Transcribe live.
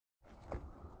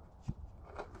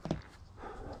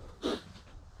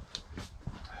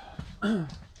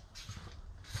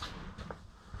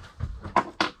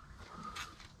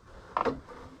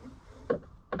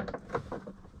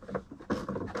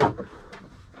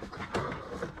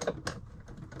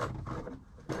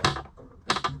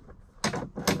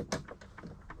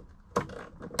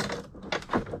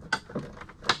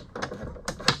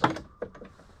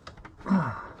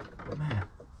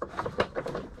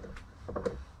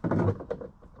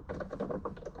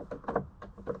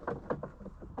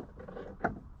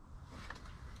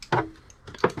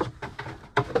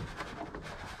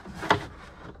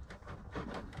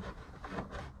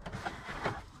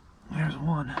There's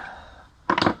one. I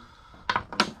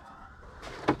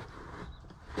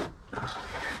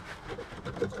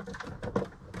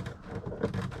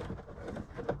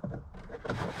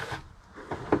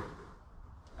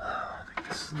think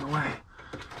this is in the way.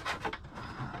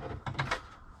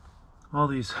 All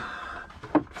these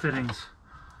fittings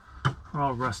are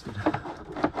all rusted.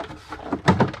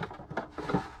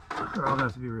 They're all gonna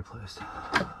have to be replaced.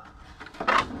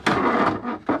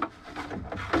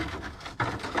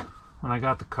 When I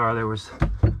got the car, there was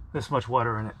this much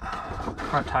water in it.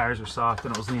 Front tires are soft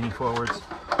and it was leaning forwards.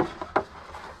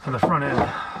 And the front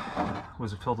end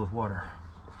was filled with water.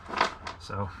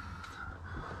 So,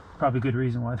 probably a good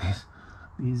reason why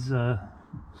these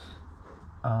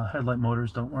headlight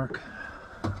motors don't work.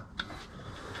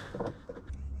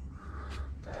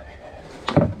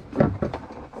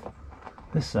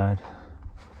 This side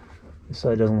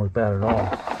doesn't look bad at all.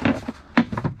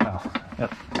 Oh,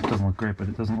 yep, it doesn't look great, but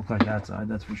it doesn't look like that side,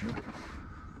 that's for sure.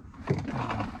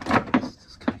 Let's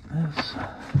disconnect this.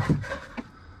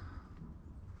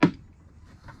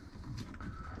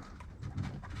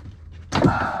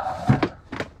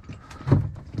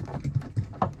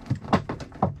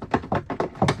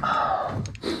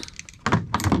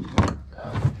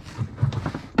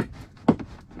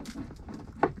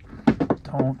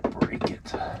 Don't break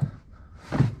it.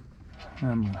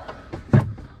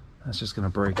 That's just gonna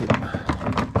break it.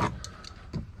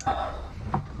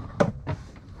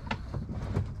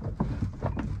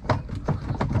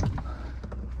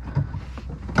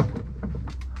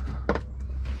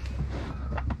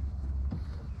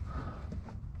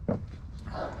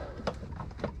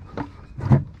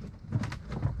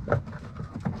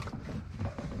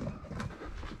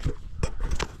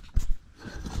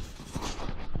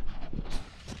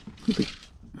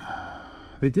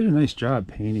 They did a nice job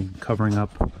painting, covering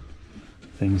up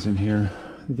things in here.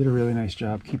 They did a really nice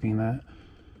job keeping that,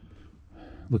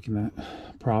 looking that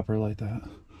proper like that.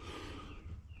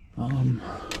 And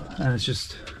it's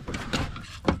just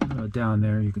down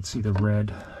there you can see the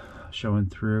red showing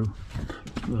through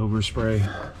the overspray.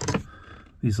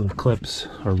 These little clips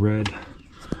are red.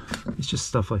 It's just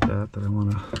stuff like that that I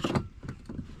want to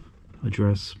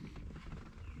address.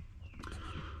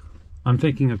 I'm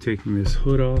thinking of taking this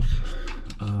hood off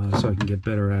so I can get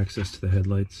better access to the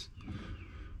headlights.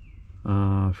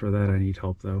 For that I need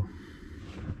help though.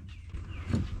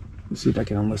 Let's see if I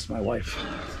can enlist my wife.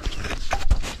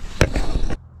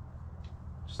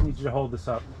 Just need you to hold this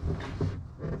up.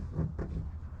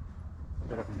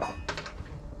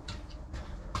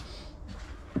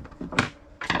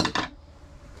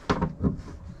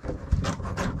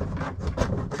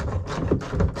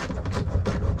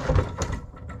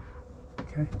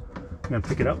 Okay, I'm gonna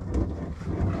pick it up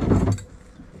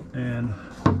and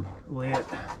lay it,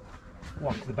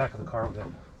 walk to the back of the car with it.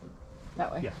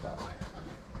 That way? Yeah, that way.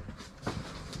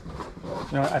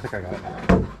 You know what? I think I got it.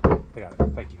 I got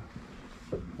it. Thank you.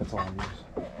 That's all I need.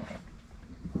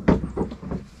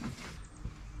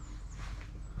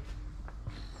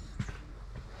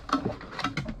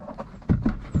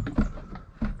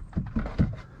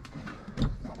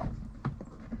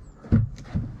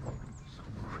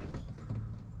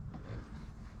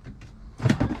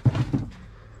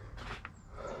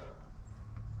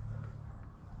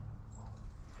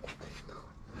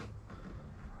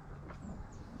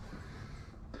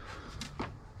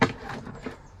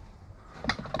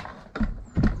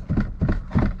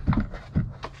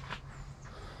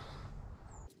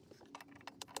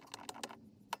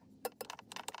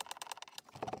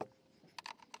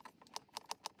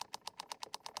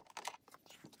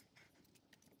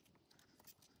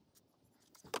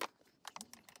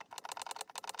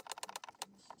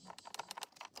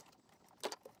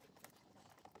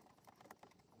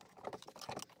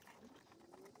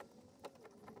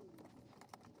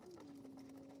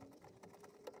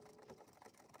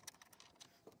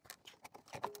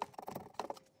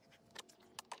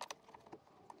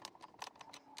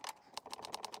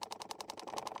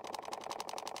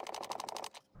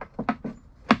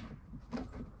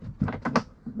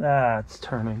 That's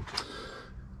turning.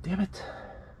 Damn it.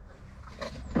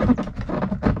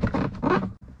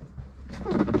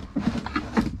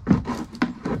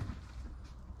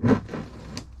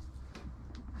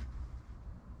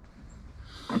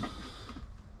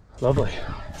 Lovely.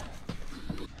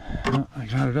 Oh, I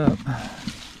got it up.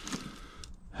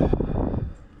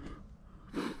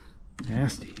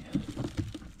 Nasty.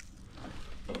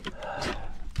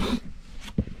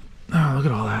 Oh, look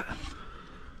at all that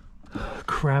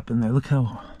crap in there. Look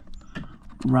how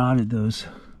rotted those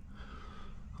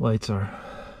lights are.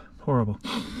 Horrible.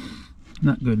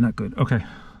 Not good, not good. Okay.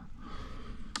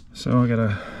 So I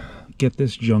gotta get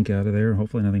this junk out of there.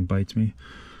 Hopefully nothing bites me.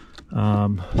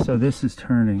 So this is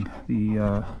turning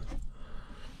the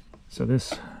so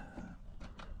this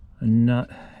nut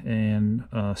and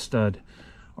stud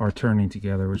are turning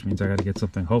together, which means I got to get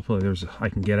something. Hopefully I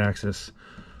can get access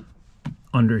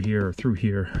under here or through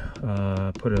here.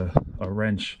 Put a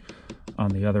wrench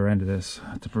on the other end of this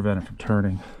to prevent it from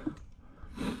turning.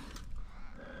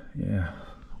 Yeah.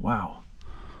 Wow.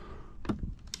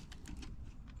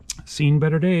 Seen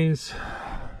better days.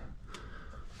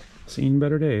 Seen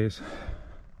better days.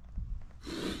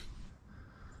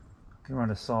 Can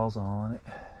run a sawzall on it.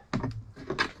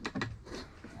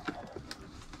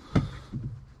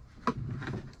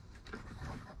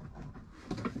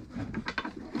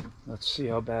 Let's see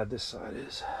how bad this side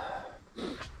is.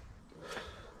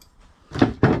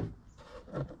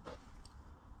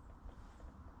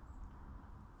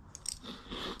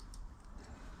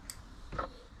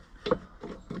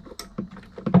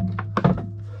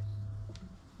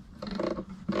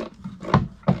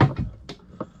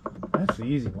 That's the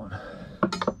easy one.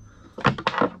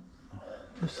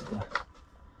 This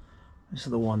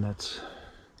is the one that's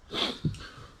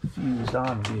fused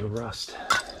on via rust.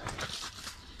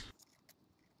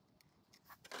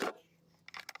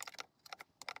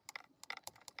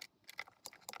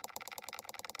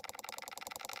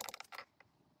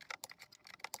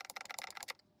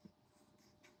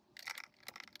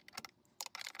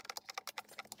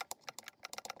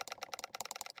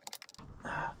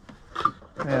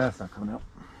 Yeah, that's not coming out.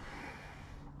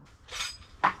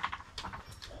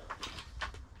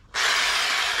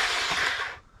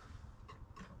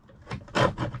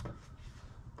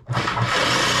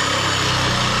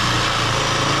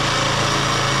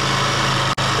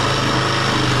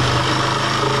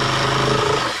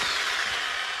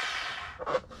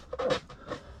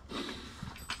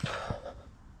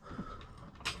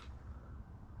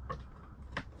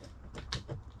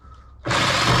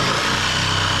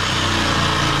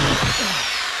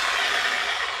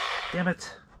 Damn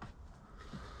it.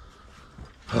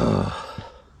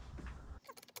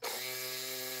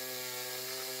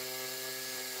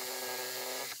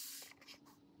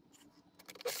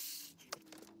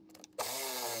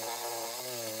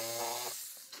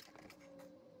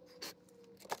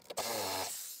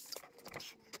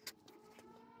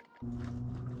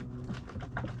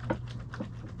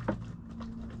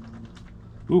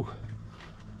 Ooh,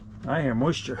 I hear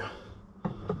moisture.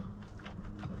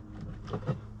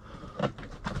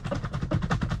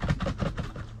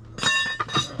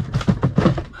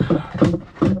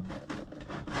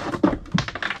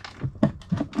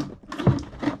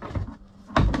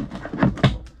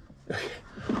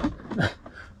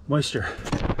 Moisture.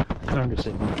 Time to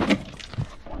say moisture.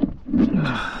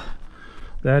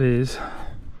 That is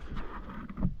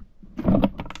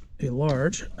a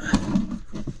large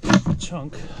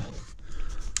chunk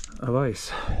of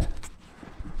ice.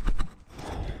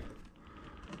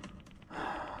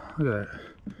 Look at that.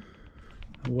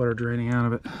 The water draining out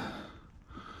of it.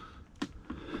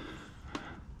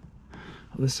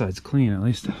 Well, this side's clean, at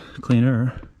least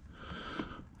cleaner.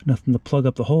 Nothing to plug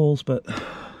up the holes, but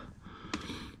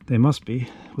they must be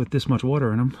with this much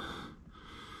water in them.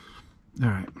 All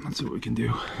right, let's see what we can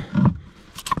do.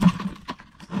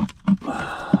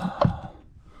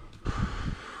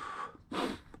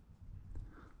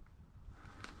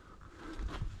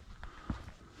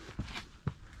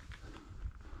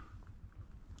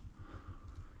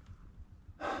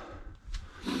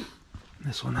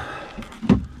 This one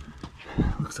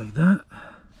looks like that.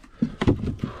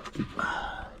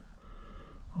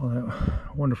 All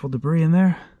that wonderful debris in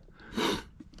there.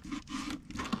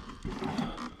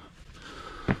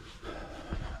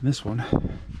 And this one.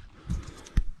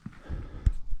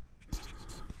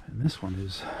 And this one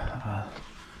is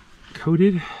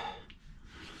coated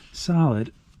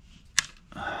solid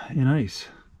in ice.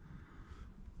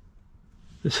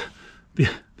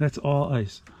 That's all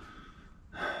ice.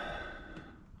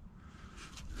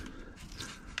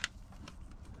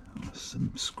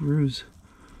 Some screws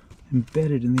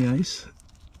embedded in the ice.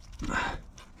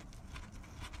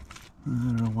 I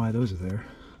don't know why those are there.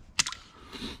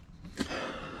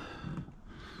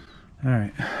 All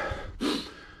right,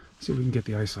 see if we can get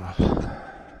the ice off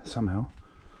somehow.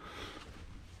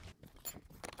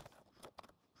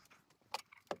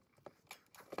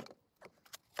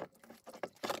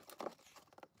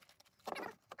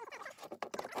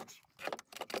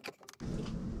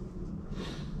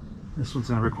 This one's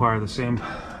going to require the same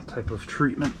type of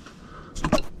treatment.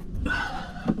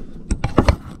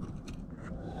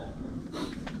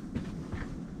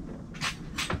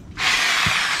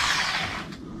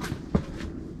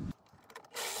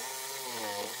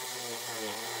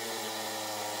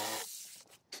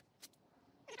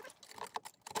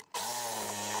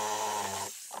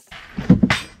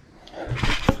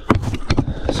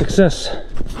 Success.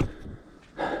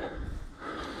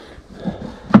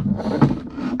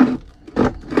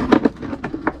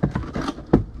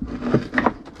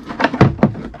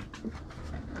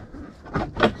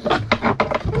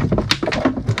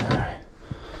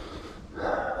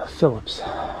 Phillips.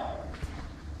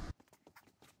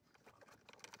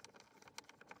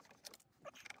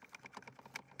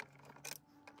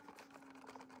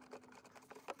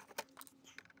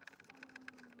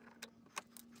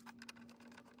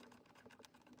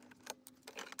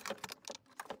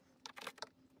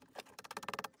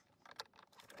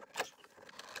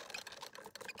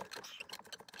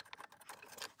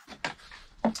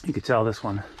 You could tell this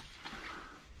one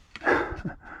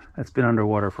that's been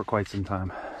underwater for quite some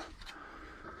time.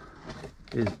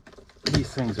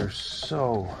 These things are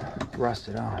so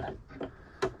rusted on.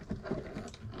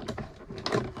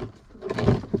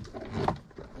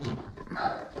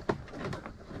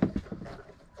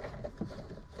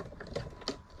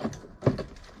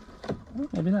 Well,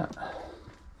 maybe not.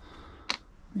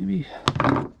 Maybe.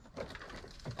 There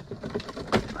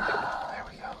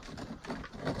we go.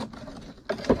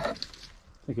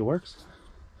 Think it works?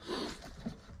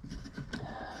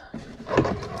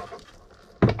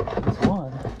 That's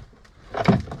one.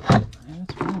 Yeah,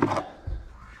 that's one.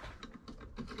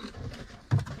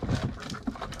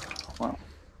 Wow.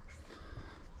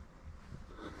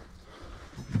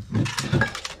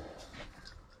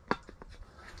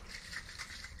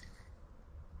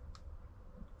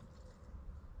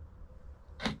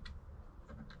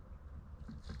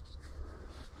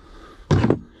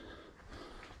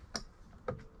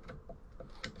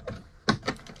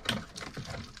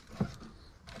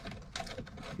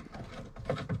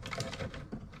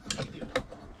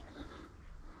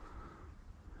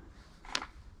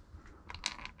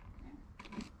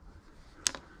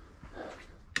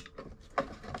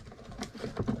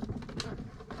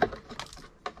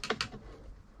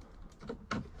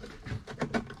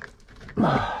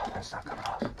 That's not coming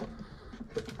off.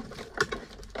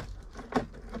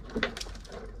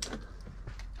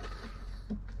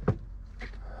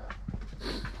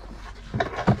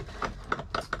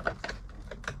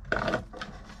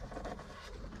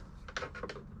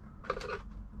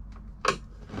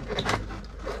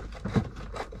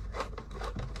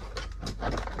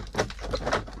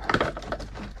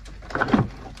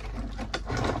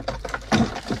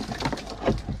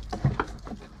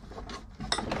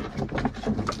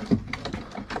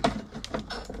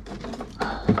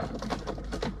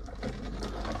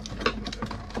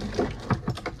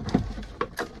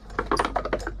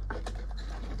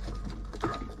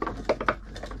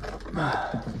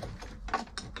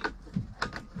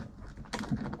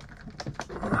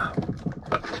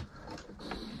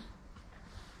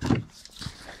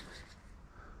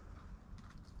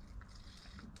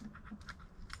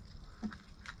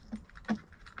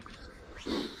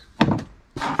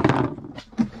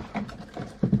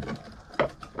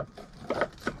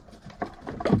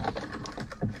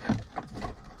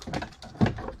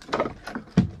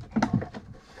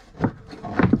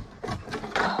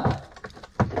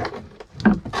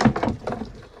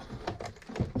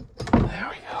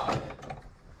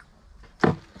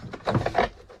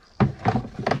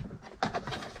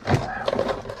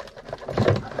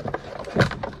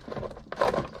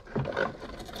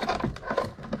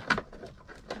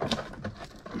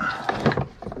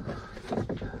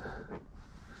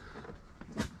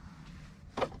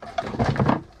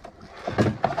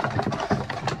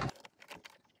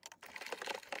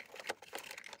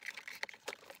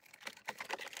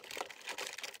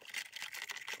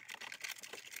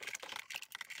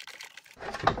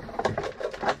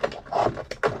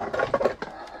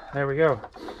 There we go.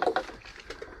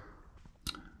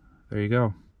 There you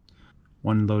go.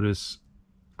 One Lotus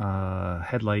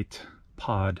headlight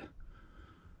pod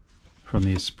from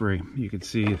the Esprit. You can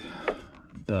see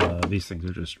these things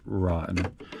are just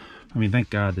rotten I mean, thank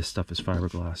God this stuff is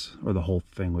fiberglass, or the whole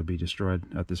thing would be destroyed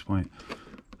at this point.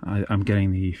 I'm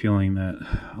getting the feeling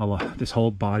that this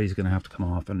whole body is going to have to come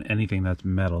off, and anything that's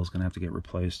metal is going to have to get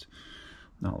replaced.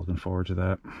 Not looking forward to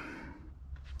that.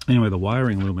 Anyway, the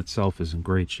wiring loom itself is in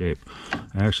great shape.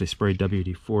 I actually sprayed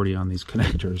WD-40 on these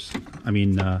connectors. I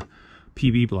mean,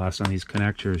 PB Blast on these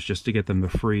connectors, just to get them to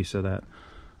free so that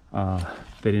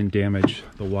they didn't damage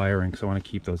the wiring. So I want to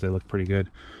keep those. They look pretty good.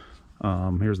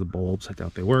 Here's the bulbs. I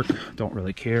doubt they work. Don't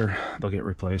really care. They'll get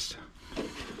replaced.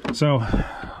 So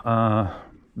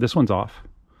this one's off.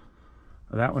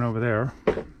 That one over there.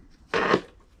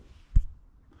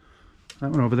 That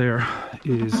one over there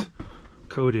is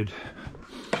coated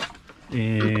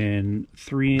in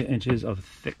 3 inches of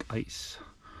thick ice.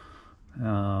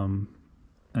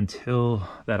 Until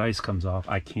that ice comes off,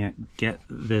 I can't get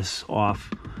this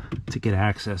off to get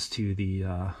access to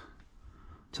the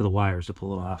wires to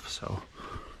pull it off. So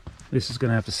this is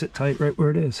gonna have to sit tight right where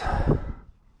it is.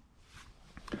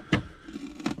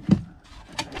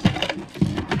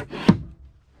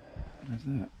 There's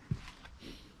that.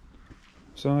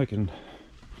 So I can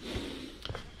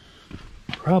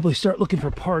probably start looking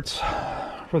for parts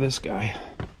for this guy.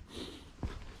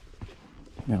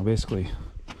 Now, basically,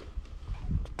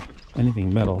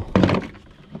 anything metal,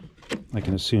 I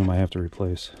can assume I have to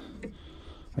replace.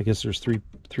 I guess there's three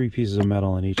pieces of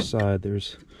metal on each side.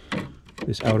 There's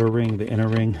this outer ring, the inner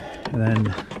ring, and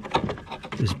then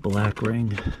this black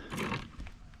ring.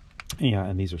 Yeah,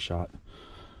 and these are shot.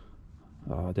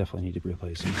 Definitely need to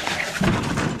replace them.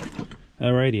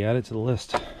 Alrighty, add it to the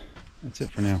list. That's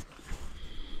it for now.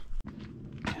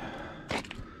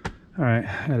 Alright, I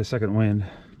had a second wind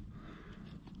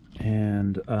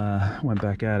and went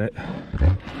back at it.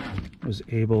 Was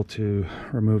able to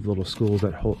remove the little screws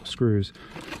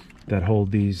that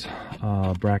hold these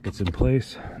brackets in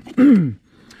place.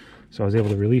 So I was able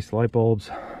to release the light bulbs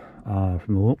from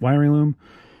the wiring loom,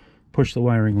 push the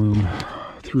wiring loom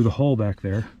through the hole back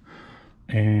there,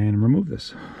 and remove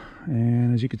this.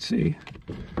 And as you can see,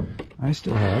 I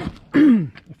still have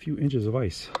a few inches of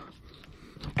ice.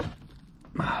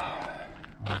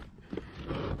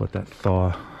 Let that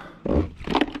thaw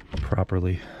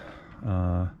properly,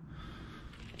 so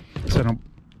I don't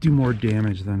do more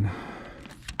damage than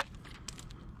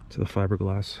to the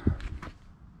fiberglass.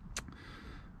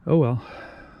 Oh well,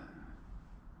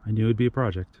 I knew it'd be a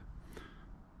project.